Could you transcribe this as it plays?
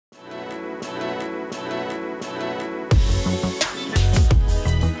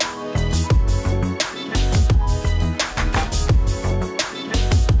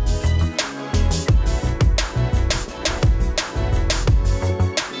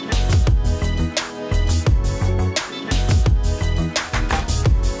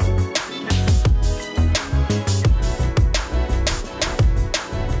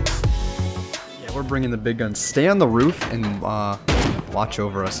bring in the big guns. Stay on the roof and watch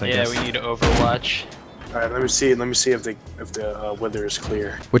over us, I guess. Yeah, we need to overwatch. Alright, let me see if the wither is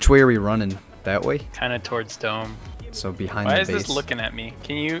clear. Which way are we running? That way? Kind of towards dome. So behind Why the is base. this looking at me?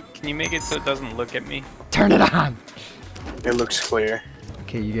 Can you make it so it doesn't look at me? Turn it on! It looks clear.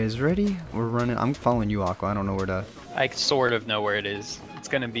 Okay, you guys ready? We're running. I'm following you, Aqua. I don't know where to... I sort of know where it is. It's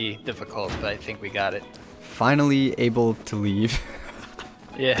gonna be difficult, but I think we got it. Finally able to leave.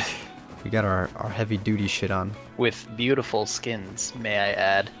 Yeah. We got our heavy duty shit on. With beautiful skins, may I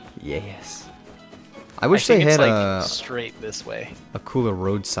add. Yes. I wish they had like straight this way. a cooler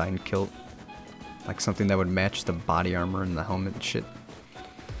road sign kilt. Like something that would match the body armor and the helmet and shit.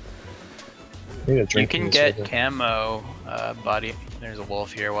 You can get camo body. There's a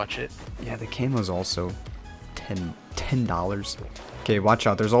wolf here, watch it. Yeah, the camo's also $10. Okay, watch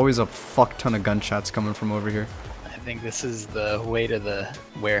out. There's always a fuck ton of gunshots coming from over here. I think this is the way to the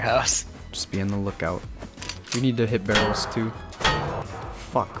warehouse. Just be on the lookout. We need to hit barrels too.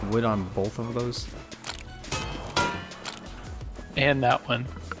 Fuck, wood on both of those. And that one.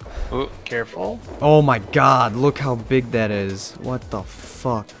 Ooh, careful. Oh my god, look how big that is. What the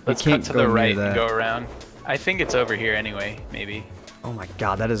fuck? Let's cut to the right and go around. I think it's over here anyway, maybe. Oh my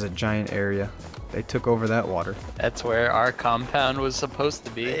god, that is a giant area. They took over that water. That's where our compound was supposed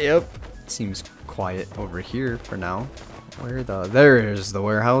to be. Yep. Seems quiet over here for now. There is the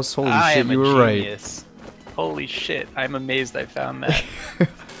warehouse. Holy shit, you were right. Holy shit, I'm amazed I found that.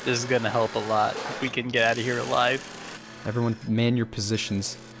 This is gonna help a lot if we can get out of here alive. Everyone man your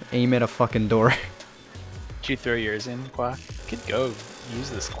positions. Aim at a fucking door. Did you throw yours in, Quack? You could go use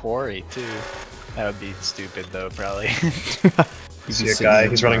this quarry too. That would be stupid though, probably. You see a guy,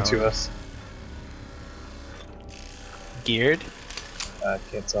 he's running to us. Geared?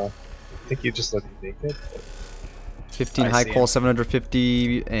 Can't tell. I think you just look naked. 15 high qual,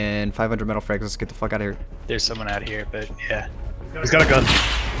 750, and 500 metal frags. Let's get the fuck out of here. There's someone out here, but yeah. He's got a gun.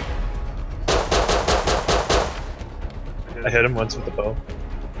 I hit him once with the bow.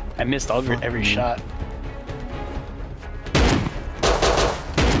 I missed every shot.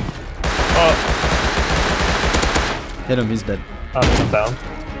 Oh! Hit him, he's dead. I'm down.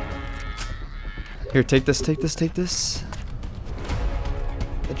 Here, take this, take this, take this.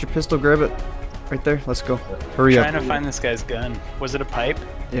 Get your pistol, grab it. Right there, let's go. Hurry up. I'm trying to find this guy's gun. Was it a pipe?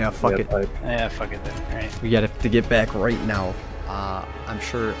 Yeah, fuck it. Pipe. Yeah, fuck it then. Alright. We got to get back right now. I'm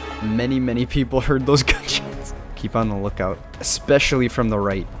sure many people heard those gunshots. Keep on the lookout, especially from the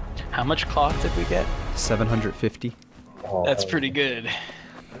right. How much cloth did we get? 750. Oh, That's pretty good.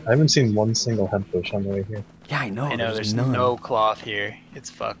 I haven't seen one single hemp bush on the way here. Yeah, I know. I know, there's none. no cloth here. It's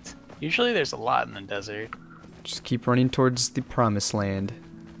fucked. Usually there's a lot in the desert. Just keep running towards the promised land.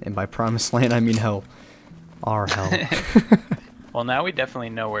 And by promised land, I mean hell. Our hell. Well, now we definitely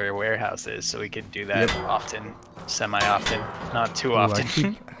know where your warehouse is, so we could do that often. Semi-often. Not too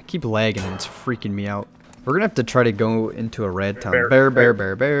often. I keep lagging and it's freaking me out. We're gonna have to try to go into a red town. Bear.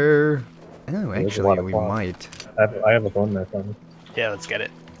 Oh, actually, we might. I have a bone knife on me. Yeah, let's get it.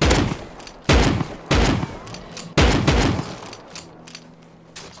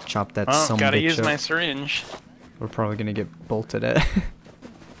 Chop that Oh, gotta bitch use up. my syringe. We're probably gonna get bolted at.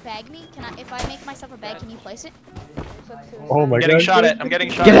 Bag me? If I make myself a bag, can you place it? Oh my god. I'm getting shot at. I'm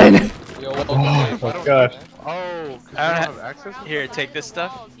getting shot Get at. in! Oh my god. Oh, I don't have access. Here, take this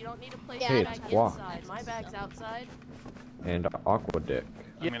stuff. Hey, it's Guac. My bag's outside. And Aqua Dick.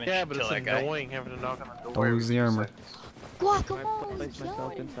 I'm gonna yeah, but kill it's that guy. annoying having to knock on the door. Don't lose the armor. Guacamole! Place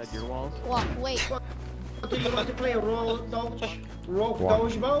myself inside your walls. Guac, wait. Do you want to play roll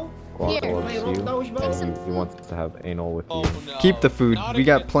dodgeball? Here, He wants to have anal with you. Keep the food. We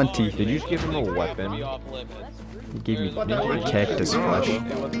got plenty. Did you just give him a weapon? He gave me cactus flesh.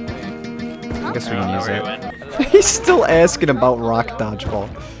 I guess we can use Where that. he went. He's still asking about rock dodgeball.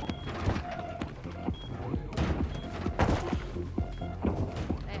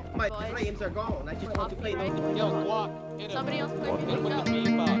 My flames are gone. I just want to play. somebody else play.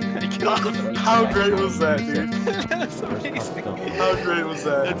 How great was that, dude? That's amazing. How great was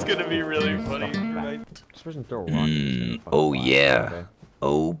that? That's gonna be really funny. This person throw a rock. Oh yeah.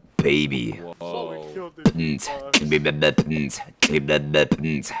 Oh baby.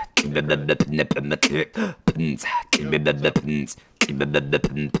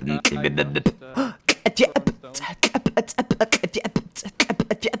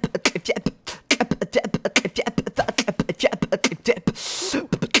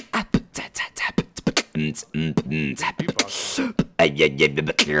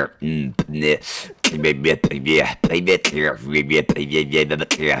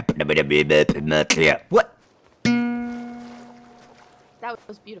 That That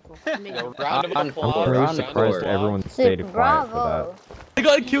was beautiful. Yo, round of I'm applause. very Round of surprised applause. everyone stayed quiet for Bravo. I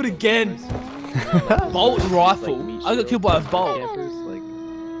got killed again. Bolt rifle. I got killed by a bolt.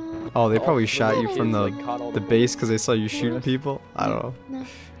 Oh, they probably shot you from the base because they saw you shooting people. I don't know.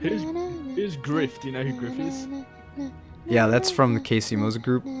 Here's Griff. Do you know who Griff is? Yeah, that's from the Casey Mose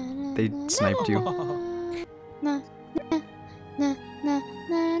group. They sniped you.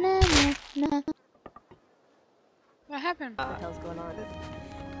 What happened? What the hell's going on?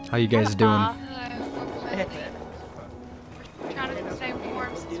 How you guys doing? We're trying to stay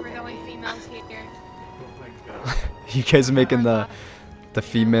warm since we're the only females here. You guys making the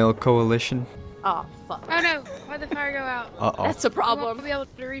female coalition? Oh, fuck. Oh no, why'd the fire go out? Uh-oh. That's a problem. We'll be able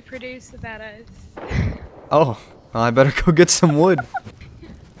to reproduce without us. Oh, well, I better go get some wood.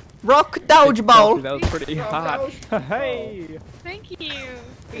 Rock dodgeball. That was pretty hot. Hey. Thank you.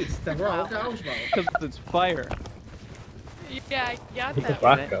 It's the rock dodgeball. Because it's fire. Yeah, I got Look that. at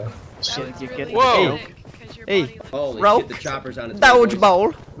Rocco. That was really Whoa. sick, 'cause your Hey. body looks Holy Rock shit, the chopper's on its way, boys.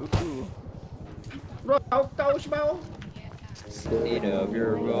 Dodgeball. Rock dodgeball. Eight of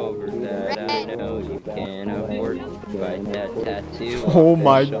your revolvers that I know you can afford. Fight that tattoo. Oh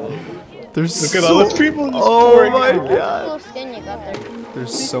my. There's Look at so, all those people just oh pouring my out. god. Cool skin you got there.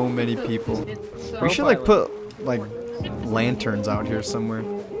 There's so many people. We should like put like lanterns out here somewhere.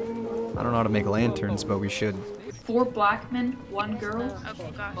 I don't know how to make lanterns, but we should. 4 black men, 1 girl.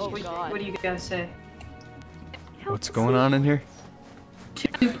 Oh gosh. What do you guys say? What's going on in here?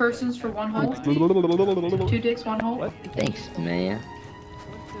 2 persons for 1 hole. 2 dicks, 1 hole. Thanks, man.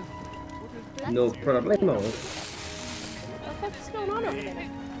 No problemo. What's going on over there?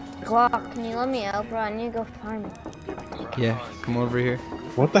 Glock, can you let me out, bro? I need to go farm it. Yeah, come over here.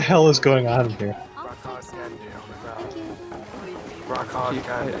 What the hell is going on here? Rock hard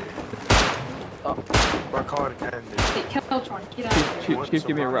candy. Rock hard candy. Hey, Keltron, get out of here. Chief,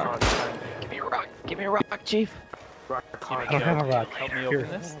 give me a rock. Give me a rock. Give me a rock, Chief. Rock hard I don't have a candy. rock. Help me Here, open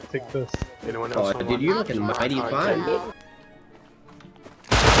this. take this. Anyone Oh, else? dude, you're looking mighty fine, dude.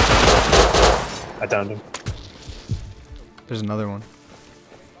 I downed him. There's another one.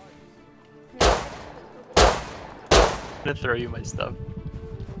 I'm gonna throw you my stuff.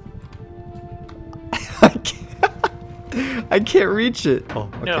 I can't reach it. Oh,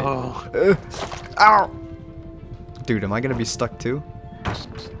 okay. No. Ow! Dude, am I gonna be stuck too?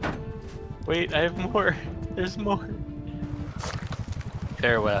 Wait, I have more. There's more.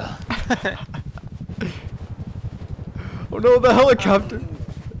 Farewell. Oh no, the helicopter!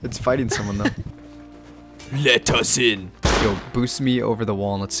 It's fighting someone though. Let us in. Yo, boost me over the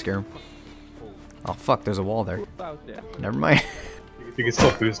wall and let's scare him. Oh fuck, there's a wall there. Never mind. You can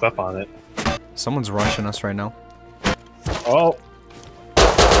still boost up on it. Someone's rushing us right now. Oh!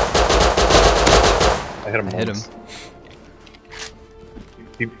 I hit him. I hit him.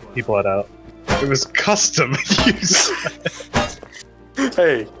 He bled out. It was custom use.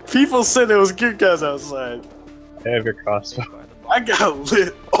 Hey, people said there was good guys outside. I have your crossbow. I got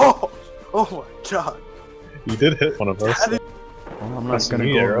lit. Oh my god. You did hit one of us. Well, I'm not That's gonna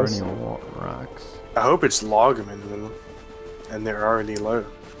me, go over arrows. any rocks. I hope it's Logman and they're already low.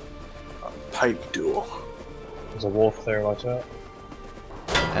 A pipe duel. There's a wolf there, watch out.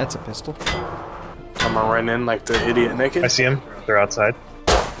 That's a pistol. Am I running in like the idiot naked? I see him. They're outside.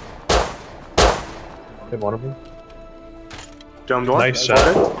 Hit one of them. Domed one. Nice shot.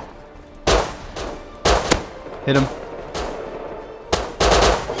 Hit him.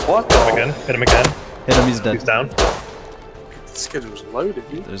 What Hit him the? again. Hit him again. Hit him, he's dead. He's down. This kid was loaded,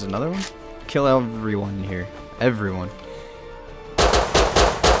 dude. There's another one. Kill everyone in here. Everyone.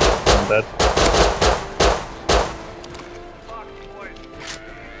 I'm dead.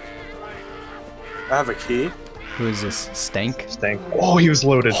 I have a key. Who is this? Stank? Stank. Oh, he was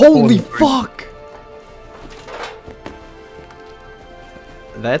loaded. Holy fuck!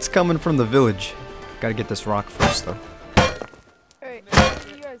 That's coming from the village. Gotta get this rock first, though. Hey,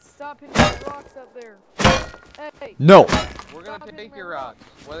 you guys stop hitting the rocks up there. Hey. No! We're gonna take your rocks.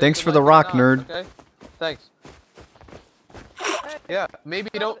 Thanks for the rock, nerd. Okay? Thanks. Yeah, maybe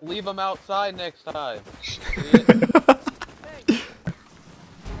don't leave them outside next time.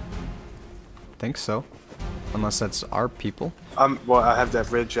 Think so. Unless that's our people. Well, I have that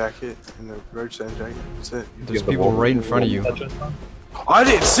red jacket and the road sand jacket. That's it. There's people right in front of you. I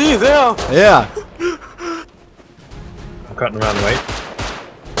didn't see them! Yeah! I'm cutting around right.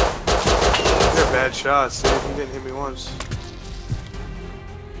 They're bad shots, dude. You didn't hit me once.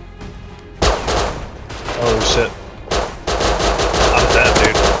 Oh shit. I'm dead,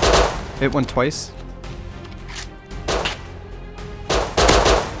 dude. Hit one twice.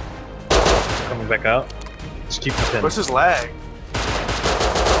 Coming back out. Just keep the pin. What's his lag?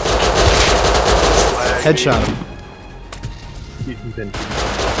 Headshot him.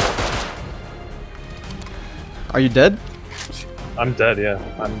 Are you dead? I'm dead, yeah.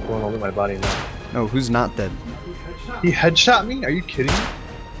 I'm going over my body now. No, who's not dead? He headshot me? Are you kidding me?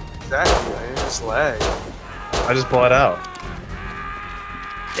 Exactly, man. It's just lag. I just bled out.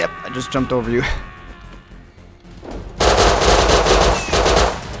 Yep, I just jumped over you.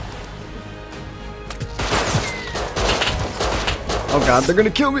 Oh god, they're gonna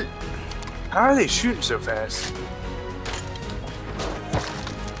kill me! How are they shooting so fast?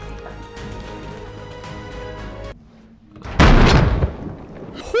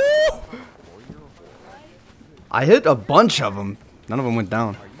 I hit a bunch of them. None of them went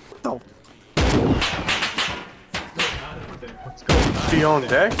down. No. Be on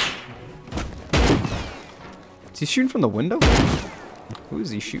deck? Is he shooting from the window? Who is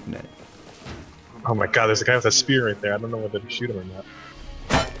he shooting at? Oh my god, there's a guy with a spear right there. I don't know whether to shoot him or not.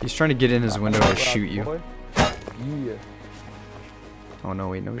 He's trying to get in his window to shoot you. Oh no,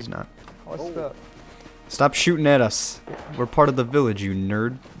 wait, no he's not. Stop shooting at us. We're part of the village, you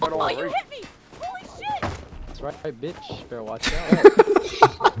nerd. Oh, you hit me! Holy shit! That's right, bitch. Better watch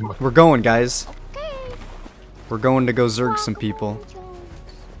out. We're going, guys. We're going to go zerg some people.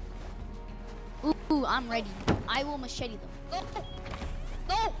 Ooh, I'm ready. I will machete them.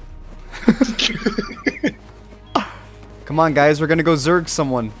 Go! Come on, guys, we're gonna go zerg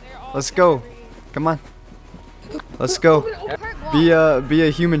someone. Let's go. Come on. Let's go. Be a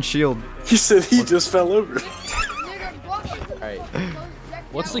human shield. He said he just fell over. Alright.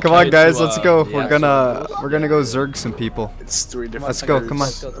 What's the Come on, code guys, to, let's go. yeah, we're gonna go zerg some people. It's 3 different Let's go. Come on.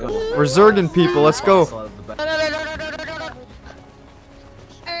 codes. We're zerging people. Let's go.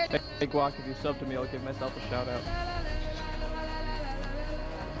 Hey Guac, if you sub to me, I'll give myself a shout out.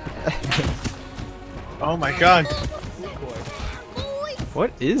 Oh my god.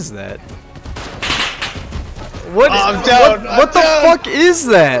 What is that? What? I'm down. What the fuck is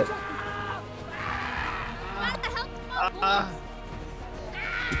that?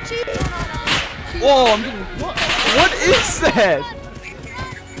 Whoa, I'm getting. What is that?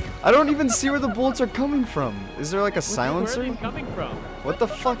 I don't even see where the bullets are coming from. Is there like a silencer? Where are they coming from? What the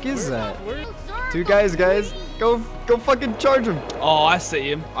fuck is that? Two guys, go fucking charge him. Oh, I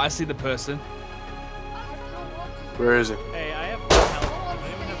see him. I see the person. Where is it? Hey, I have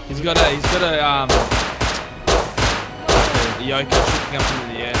He's got a yoke shooting up into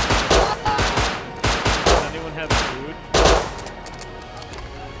the air. Does anyone have food?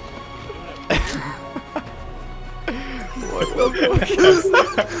 What the fuck is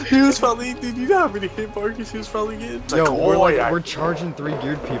that? He was probably, dude, you know how many hit markers he was probably getting? It's Yo, like, we're charging 3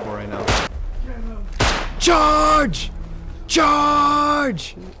 geared people right now. Charge!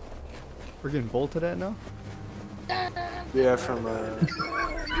 Charge! We're getting bolted at now? Yeah, from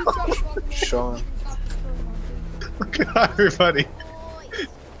Sean. Look at everybody.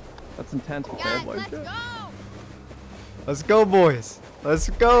 That's intense, Guys, man. let's go! Let's go, boys. Let's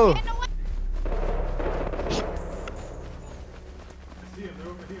go.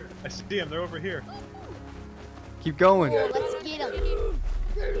 I see him, they're over here. Keep going. Let's get them.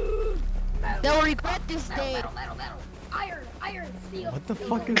 They'll regret this day. Iron, steel. What the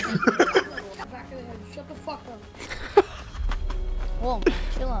fuck is Back of the head. Shut the fuck up. Whoa,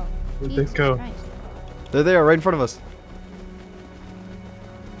 chill out. Where'd they go? They're there, right in front of us.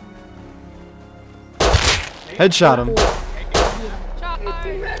 Headshot him.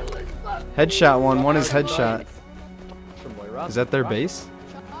 Headshot one. One is headshot. Is that their base?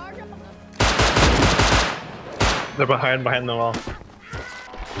 They're behind the wall.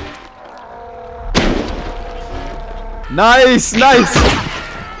 Nice, nice.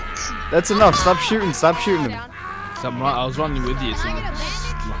 That's enough. Stop shooting. Stop shooting him. So I was running with you. So like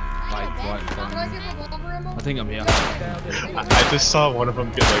right in front of me. I think I'm here. I just saw one of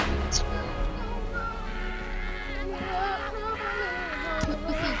them get like.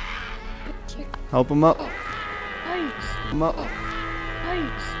 Help him up. Help him up.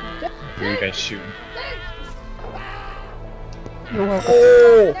 Where are you guys shooting?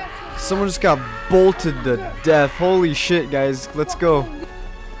 Oh! Someone just got bolted to death. Holy shit, guys. Let's go.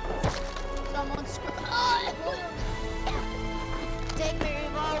 Take my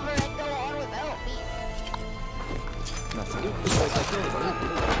revolver and go on without me.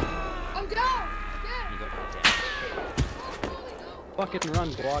 I'm down! Fucking run,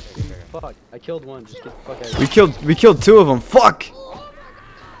 Guac. Fuck. I killed one. Just get the fuck out of here. We killed 2 of them. Fuck.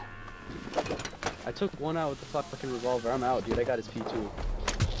 I took one out with the fucking revolver. I'm out, dude. I got his P2.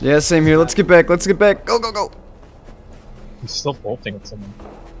 Yeah, same here. Let's get back. Let's get back. Go, go, go. He's still bolting at someone.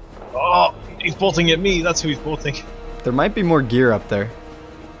 Oh, he's bolting at me. That's who he's bolting. There might be more gear up there.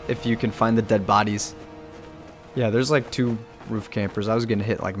 if you can find the dead bodies. Yeah, there's like 2 roof campers. I was getting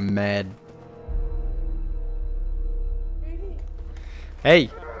hit like mad.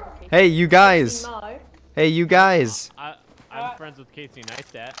 Hey! Hey, you guys! Hey, you guys! I'm friends with Casey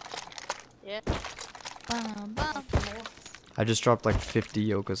Neistat. Yeah. I just dropped like 50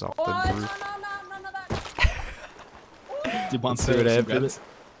 yokas off the roof. Let's see what happens.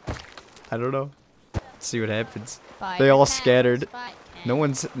 I don't know. Let's see what happens. They all scattered. No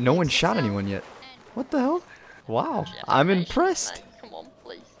one shot anyone yet. What the hell? Wow, I'm impressed. Come on,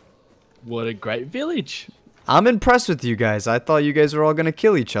 please. What a great village. I'm impressed with you guys. I thought you guys were all gonna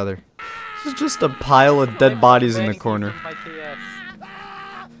kill each other. There's just a pile of dead bodies in the corner.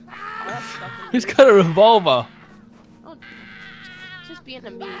 He's got a revolver. Oh, just being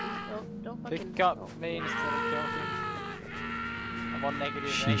a mean. Don't fucking. Pick up me instead of joking. I'm on negative.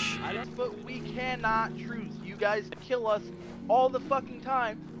 Sheesh. But we cannot truce. You guys kill us all the fucking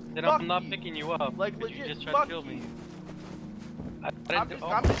time. Then Fuck I'm not you. picking you up. Like You legit, just tried fuck to kill me. you. I'm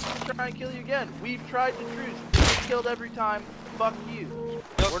I'm just gonna try and kill you again. We've tried to truce. We get killed every time. Fuck you.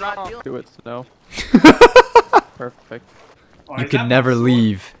 We're not dealing. Do it, Snow. Perfect. You could never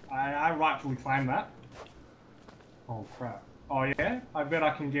leave. I rightfully claim that. Oh crap. Oh yeah? I bet I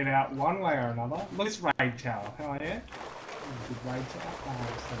can get out one way or another. Look at this raid tower. Oh yeah? Good raid tower. Oh,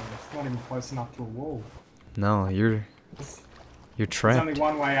 so it's not even close enough to a wall. No, you're There's trapped. only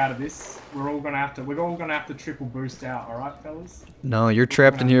one way out of this. We're all gonna have to triple boost out, alright fellas? No, you're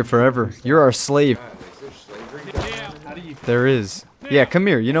trapped in here forever. You're our slave. How do you There is. Yeah, come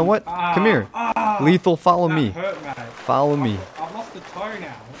here. You know what? Come here. Lethal, follow me. hurt, mate? Follow me. I've lost the toe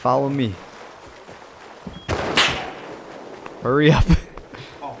now. Follow me. Hurry up.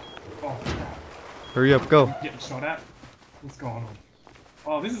 Oh crap. Hurry up, go. Getting shot at. What's going on?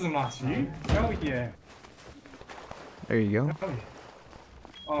 Oh, this is a nice view. Hell yeah. There you go. Hell yeah.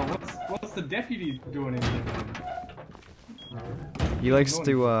 Oh, what's the deputy doing in here? He likes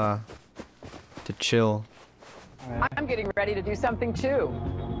to chill. I'm getting ready to do something too.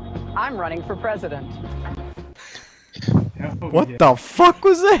 I'm running for president. What the fuck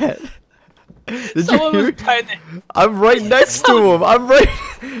was that? Did Someone you was hear? I'm right next to him. I'm right.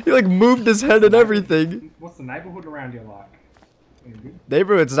 He like moved his head and everything. What's the neighborhood around here like? Any good?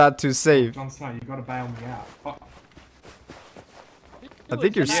 Neighborhood's not too safe. Jon Snow, you gotta bail me out. Fuck. I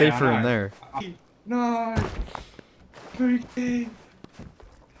think you're Yeah, safer I in know. there. No! Pookie!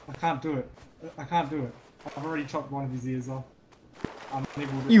 I can't do it. I can't do it. I've already chopped one of his ears off. I'm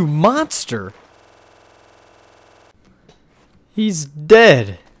nibbled it. You monster! He's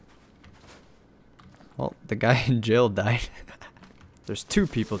dead. Well, the guy in jail died. There's 2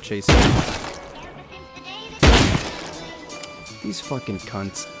 people chasing him. These fucking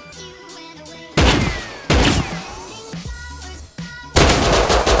cunts.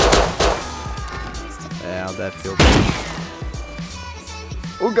 Yeah, how'd that feel?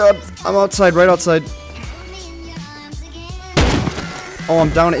 Oh god, I'm outside, right outside. Oh,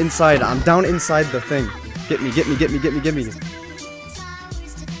 I'm down inside. I'm down inside the thing. Get me, get me, get me, get me, get me.